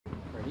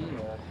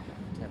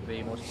Tampa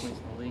Bay, most points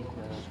in the league.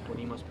 What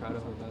are you most proud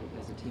of about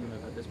as a team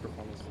about this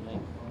performance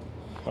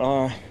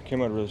tonight?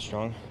 Came out really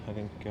strong. I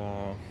think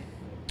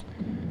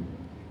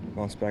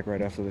bounced back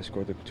right after they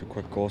scored the 2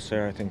 quick goals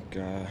there. I think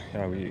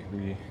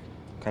we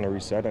kind of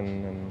reset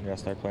and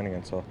started playing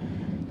again. So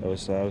that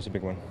was a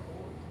big one.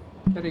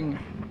 Getting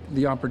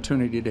the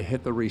opportunity to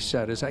hit the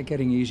reset, is that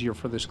getting easier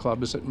for this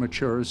club as it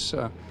matures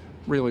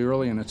really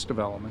early in its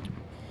development?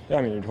 Yeah,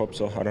 I mean, you'd hope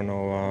so. I don't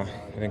know.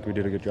 I think we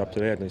did a good job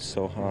today at least.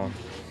 So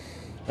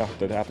yeah,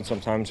 that happens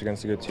sometimes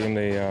against a good team.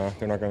 They're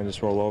not going to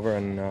just roll over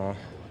and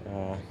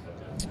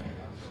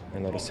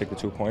let us take the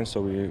 2 points.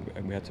 So we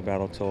had to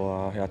battle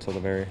till the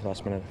very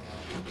last minute.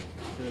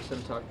 There was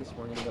some talk this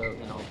morning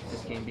about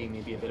this game being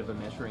maybe a bit of a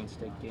measuring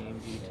stick game.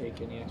 Do you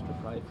take any extra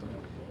pride from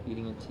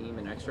beating a team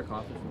and extra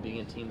confidence from being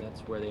a team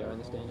that's where they are in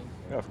the standing?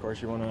 Yeah, of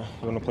course. You want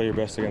to play your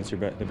best against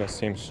the best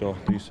teams. So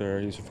these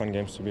are fun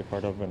games to be a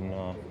part of, and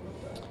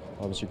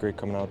obviously great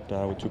coming out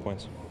with 2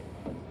 points.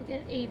 Look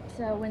at 8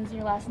 wins in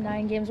your last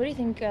 9 games. What do you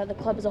think the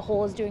club as a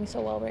whole is doing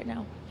so well right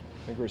now?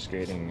 I think we're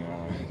skating.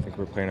 I think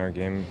we're playing our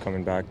game,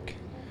 coming back,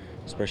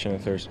 especially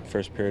in the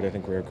first period. I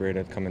think we were great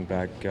at coming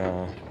back,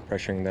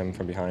 pressuring them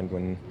from behind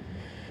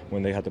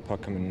when they had the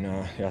puck coming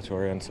to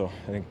our end. So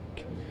I think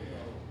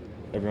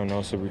everyone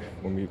knows that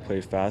when we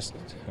play fast,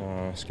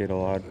 skate a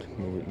lot,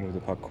 move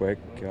the puck quick,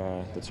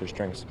 that's our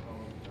strengths.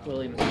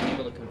 Williams been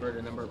able to convert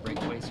a number of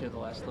breakaways here the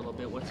last little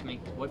bit.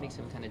 What makes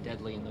him kind of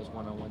deadly in those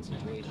one-on-one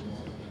situations?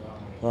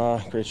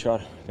 Great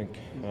shot. I think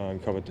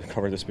we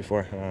covered this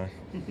before.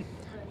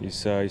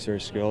 He's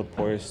very skilled,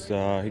 poised.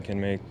 He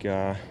can make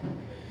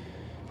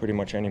pretty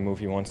much any move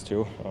he wants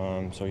to.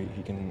 So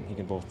he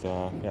can both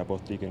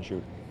deke and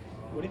shoot.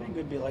 What do you think it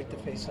would be like to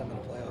face them in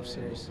a playoff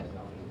series?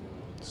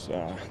 It's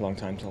a long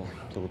time till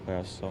the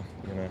playoffs, so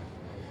we're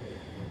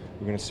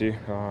gonna see in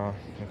a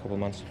couple of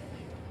months.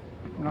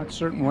 I'm not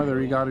certain whether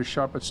he got his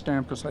shot, but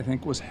Stamkos, I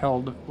think, was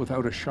held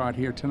without a shot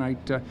here tonight.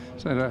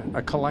 Is that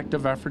a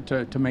collective effort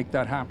to make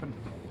that happen?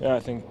 Yeah, I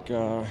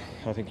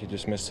think he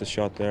just missed his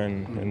shot there,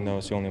 and that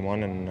was the only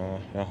one. And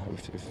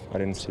if I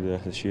didn't see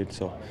the shoot,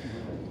 so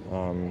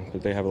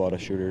but they have a lot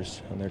of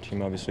shooters on their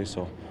team, obviously.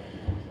 So,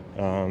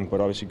 but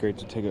obviously great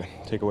to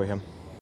take away him.